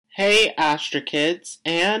Hey Astra Kids,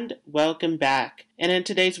 and welcome back. And in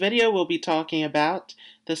today's video, we'll be talking about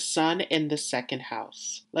the sun in the second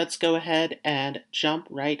house. Let's go ahead and jump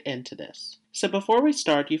right into this. So before we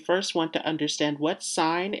start, you first want to understand what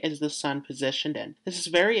sign is the sun positioned in. This is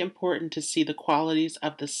very important to see the qualities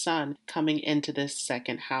of the sun coming into this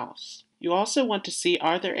second house. You also want to see,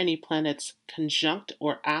 are there any planets conjunct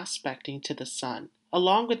or aspecting to the sun?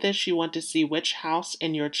 Along with this, you want to see which house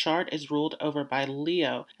in your chart is ruled over by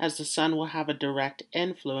Leo, as the sun will have a direct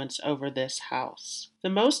influence over this house. The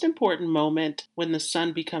most important moment when the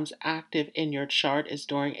sun becomes active in your chart is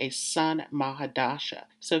during a sun Mahadasha.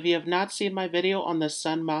 So if you have not seen my video on the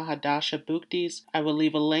sun Mahadasha Bhuktis, I will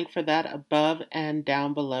leave a link for that above and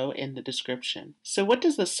down below in the description. So what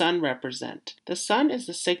does the sun represent? The sun is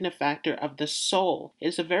the signifactor of the soul. It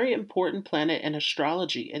is a very important planet in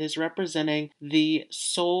astrology. It is representing the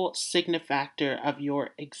soul signifactor of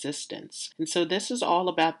your existence. And so this is all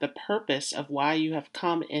about the purpose of why you have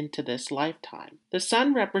come into this lifetime. The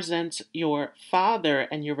sun represents your father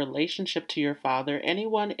and your relationship to your father.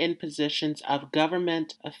 Anyone in positions of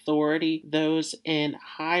government, authority, those in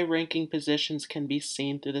high-ranking positions can be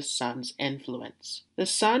seen through the sun's influence. The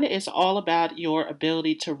sun is all about your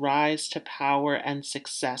ability to rise to power and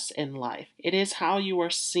success in life. It is how you are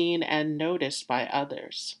seen and noticed by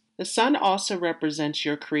others. The sun also represents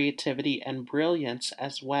your creativity and brilliance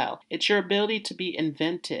as well. It's your ability to be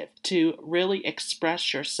inventive, to really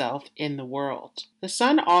express yourself in the world. The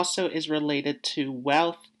sun also is related to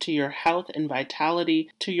wealth, to your health and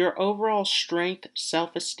vitality, to your overall strength,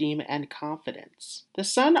 self-esteem, and confidence. The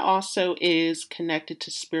sun also is connected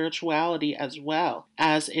to spirituality as well,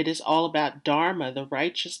 as it is all about dharma, the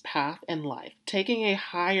righteous path in life. Taking a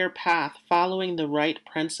higher path, following the right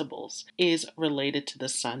principles, is related to the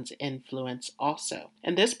sun's influence also.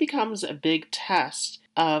 And this becomes a big test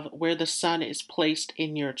of where the sun is placed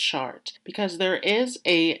in your chart, because there is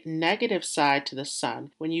a negative side to the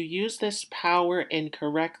sun. When you use this power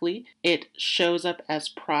incorrectly, it shows up as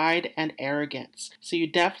pride and arrogance. So you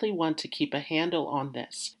definitely want to keep a handle on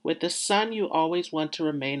this. With the sun, you always want to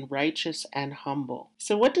remain righteous and humble.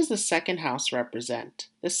 So what does the second house represent?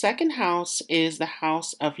 The second house is the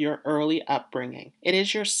house of your early upbringing. It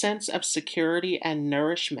is your sense of security and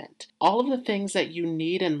nourishment. All of the things that you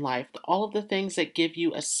need in life, all of the things that give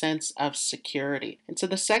you a sense of security. And so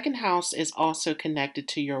the second house is also connected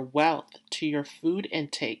to your wealth, to your food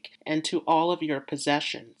intake, and to all of your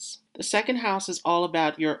possessions. The second house is all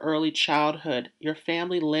about your early childhood, your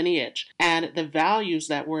family lineage, and the values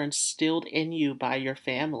that were instilled in you by your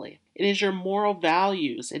family. It is your moral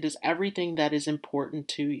values. It is everything that is important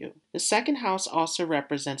to you. The second house also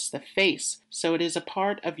represents the face, so it is a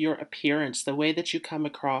part of your appearance, the way that you come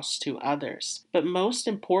across to others. But most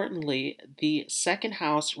importantly, the second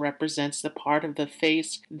house represents the part of the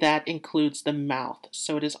face that includes the mouth.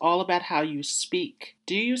 So it is all about how you speak.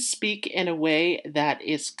 Do you speak in a way that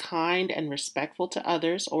is kind and respectful to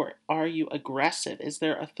others, or are you aggressive? Is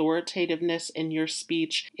there authoritativeness in your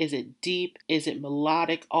speech? Is it deep? Is it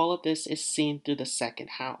melodic? All of this is seen through the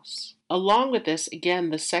second house. Along with this, again,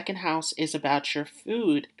 the second house is about your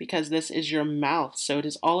food, because this is your mouth. So it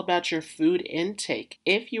is all about your food intake.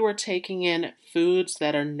 If you are taking in foods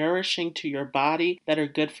that are nourishing to your body, that are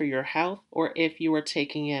good for your health, or if you are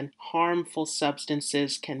taking in harmful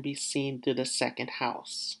substances, can be seen through the second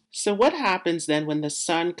house. So what happens then when the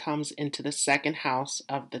sun comes into the second house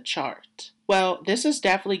of the chart? Well, this is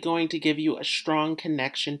definitely going to give you a strong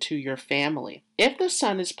connection to your family. If the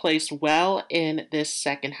sun is placed well in this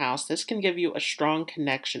second house, this can give you a strong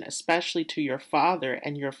connection, especially to your father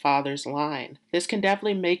and your father's line. This can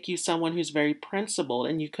definitely make you someone who's very principled,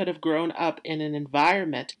 and you could have grown up in an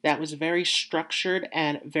environment that was very structured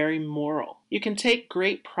and very moral. You can take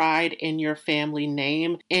great pride in your family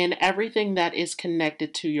name, in everything that is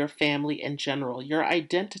connected to your family in general. Your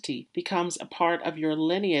identity becomes a part of your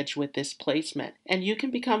lineage with this placement, and you can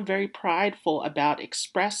become very prideful about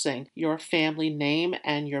expressing your family name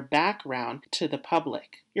and your background to the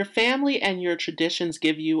public. Your family and your traditions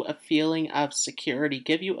give you a feeling of security,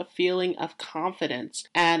 give you a feeling of confidence,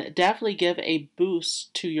 and definitely give a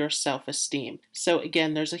boost to your self-esteem. So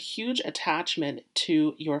again, there's a huge attachment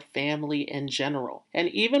to your family in general. And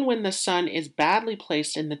even when the sun is badly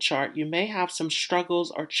placed in the chart, you may have some struggles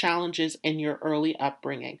or challenges in your early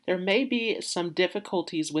upbringing. There may be some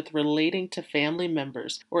difficulties with relating to family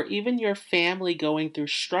members, or even your family going through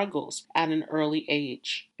struggles at an early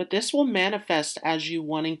age. But this will manifest as you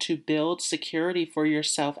wanting to build security for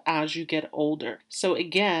yourself as you get older. So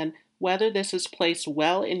again, Whether this is placed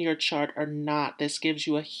well in your chart or not, this gives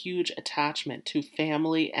you a huge attachment to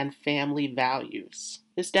family and family values.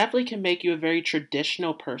 This definitely can make you a very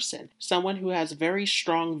traditional person, someone who has very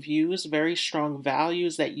strong views, very strong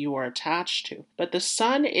values that you are attached to. But the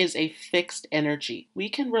sun is a fixed energy. We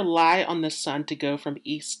can rely on the sun to go from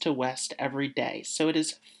east to west every day. So it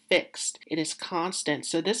is fixed. It is constant.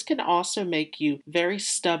 So this can also make you very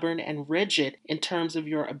stubborn and rigid in terms of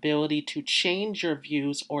your ability to change your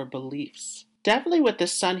views or beliefs. Definitely with the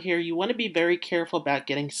sun here, you want to be very careful about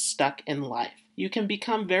getting stuck in life. You can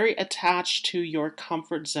become very attached to your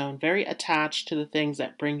comfort zone, very attached to the things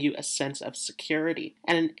that bring you a sense of security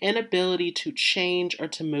and an inability to change or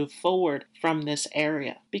to move forward from this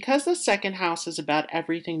area. Because the second house is about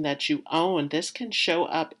everything that you own, this can show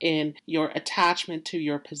up in your attachment to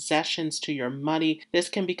your possessions, to your money. This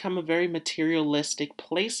can become a very materialistic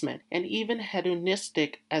placement and even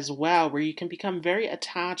hedonistic as well, where you can become very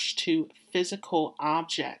attached to physical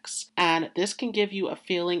objects. And this can give you a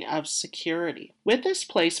feeling of security. With this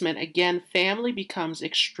placement, again, family becomes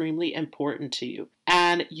extremely important to you.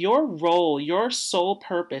 And your role, your sole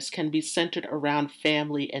purpose can be centered around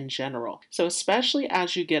family in general. So especially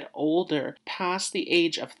as you get older, past the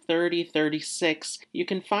age of 30, 36, you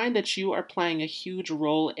can find that you are playing a huge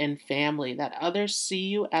role in family, that others see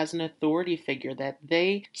you as an authority figure, that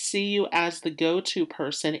they see you as the go-to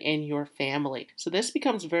person in your family. So this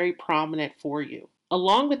becomes very prominent for you.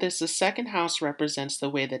 Along with this, the second house represents the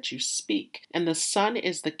way that you speak, and the sun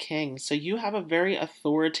is the king, so you have a very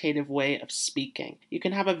authoritative way of speaking. You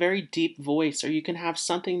can have a very deep voice, or you can have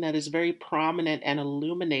something that is very prominent and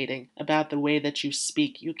illuminating about the way that you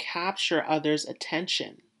speak. You capture others'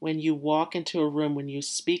 attention. When you walk into a room, when you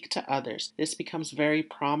speak to others, this becomes very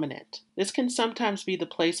prominent. This can sometimes be the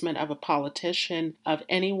placement of a politician, of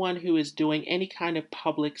anyone who is doing any kind of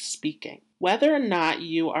public speaking. Whether or not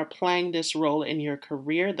you are playing this role in your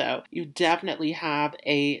career, though, you definitely have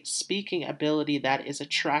a speaking ability that is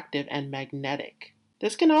attractive and magnetic.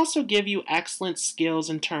 This can also give you excellent skills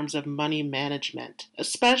in terms of money management,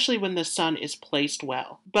 especially when the sun is placed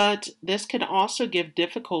well. But this can also give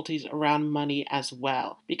difficulties around money as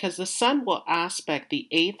well, because the sun will aspect the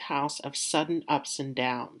 8th house of sudden ups and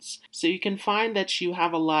downs. So you can find that you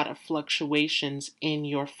have a lot of fluctuations in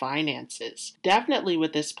your finances. Definitely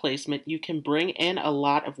with this placement, you can bring in a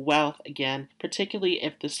lot of wealth again, particularly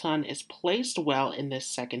if the sun is placed well in this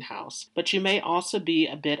second house. But you may also be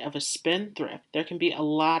a bit of a spendthrift. There can be a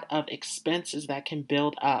lot of expenses that can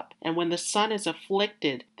build up. And when the sun is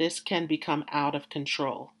afflicted, this can become out of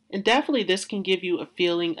control. And definitely this can give you a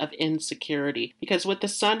feeling of insecurity, because with the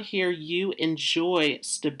sun here, you enjoy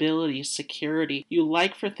stability, security. You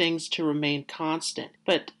like for things to remain constant.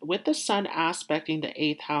 But with the sun aspecting the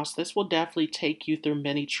 8th house, this will definitely take you through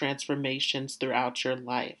many transformations throughout your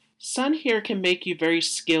life. Sun here can make you very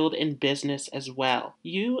skilled in business as well.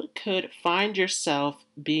 You could find yourself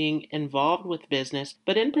being involved with business,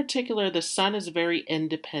 but in particular, the sun is very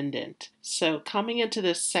independent. So coming into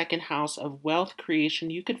this second house of wealth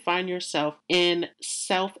creation, you could find yourself in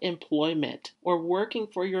self-employment or working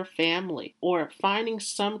for your family or finding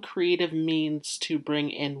some creative means to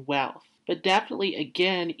bring in wealth. But definitely,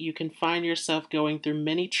 again, you can find yourself going through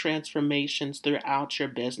many transformations throughout your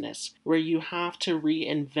business where you have to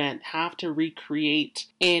reinvent, have to recreate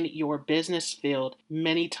in your business field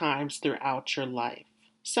many times throughout your life.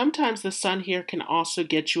 Sometimes the sun here can also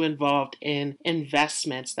get you involved in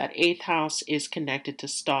investments. That 8th house is connected to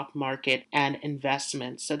stock market and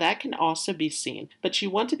investments, so that can also be seen. But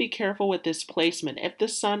you want to be careful with this placement. If the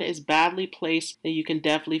sun is badly placed, then you can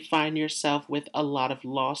definitely find yourself with a lot of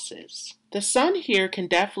losses. The sun here can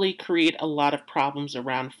definitely create a lot of problems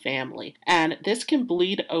around family, and this can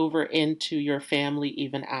bleed over into your family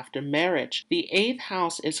even after marriage. The 8th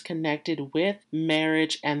house is connected with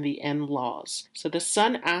marriage and the in-laws. So the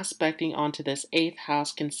sun aspecting onto this 8th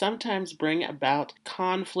house can sometimes bring about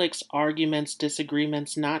conflicts, arguments,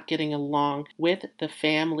 disagreements, not getting along with the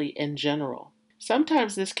family in general.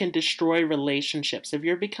 Sometimes this can destroy relationships. If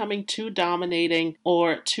you're becoming too dominating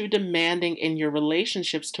or too demanding in your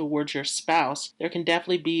relationships towards your spouse, there can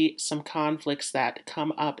definitely be some conflicts that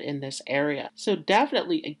come up in this area. So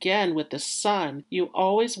definitely, again, with the sun, you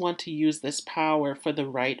always want to use this power for the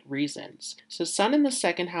right reasons. So sun in the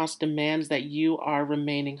second house demands that you are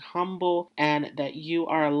remaining humble and that you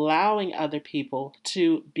are allowing other people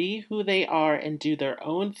to be who they are and do their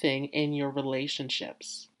own thing in your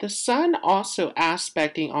relationships. The sun also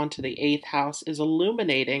aspecting onto the 8th house is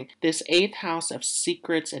illuminating this 8th house of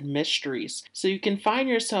secrets and mysteries. So you can find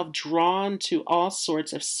yourself drawn to all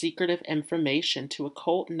sorts of secretive information, to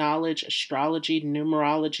occult knowledge, astrology,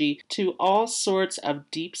 numerology, to all sorts of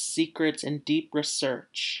deep secrets and deep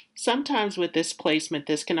research. Sometimes with this placement,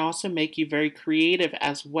 this can also make you very creative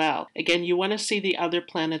as well. Again, you want to see the other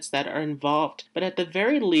planets that are involved, but at the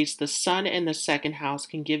very least, the sun in the 2nd house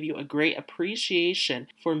can give you a great appreciation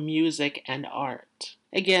for music and art.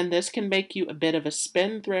 Again, this can make you a bit of a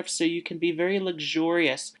spendthrift, so you can be very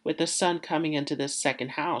luxurious with the sun coming into this 2nd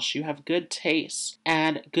house. You have good taste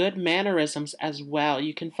and good mannerisms as well.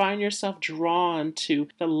 You can find yourself drawn to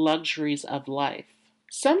the luxuries of life.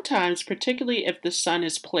 Sometimes, particularly if the sun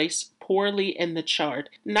is placed poorly in the chart,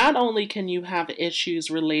 not only can you have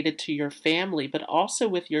issues related to your family, but also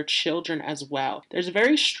with your children as well. There's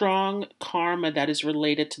very strong karma that is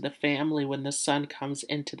related to the family when the sun comes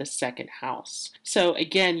into the 2nd house. So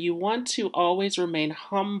again, you want to always remain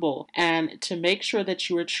humble and to make sure that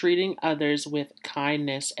you are treating others with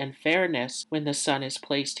kindness and fairness when the sun is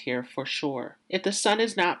placed here for sure. If the sun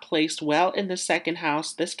is not placed well in the 2nd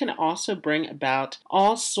house, this can also bring about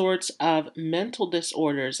all sorts of mental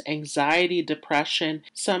disorders, anxiety, depression,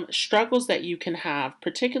 some struggles that you can have,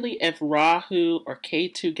 particularly if Rahu or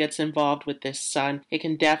Ketu gets involved with this sun. It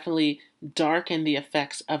can definitely darken the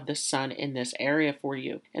effects of the sun in this area for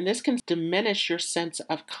you. And this can diminish your sense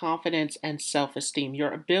of confidence and self-esteem,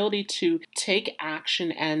 your ability to take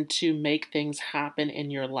action and to make things happen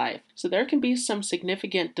in your life. So there can be some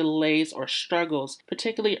significant delays or struggles,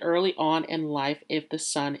 particularly early on in life if the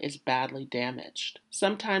sun is badly damaged.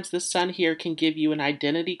 Sometimes the sun here can give you an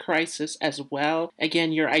identity crisis as well.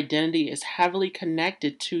 Again, your identity is heavily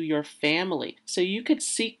connected to your family. So you could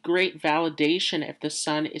seek great validation if the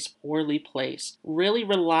sun is poorly placed, really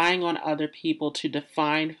relying on other people to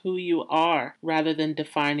define who you are rather than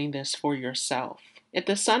defining this for yourself. If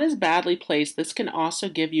the sun is badly placed, this can also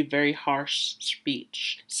give you very harsh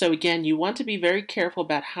speech. So again, you want to be very careful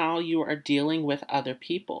about how you are dealing with other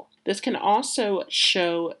people. This can also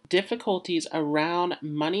show difficulties around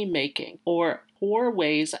money making or poor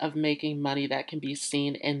ways of making money that can be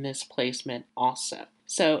seen in this placement also.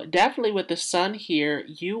 So definitely with the sun here,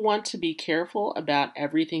 you want to be careful about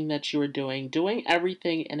everything that you are doing. Doing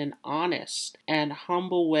everything in an honest and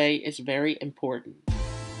humble way is very important.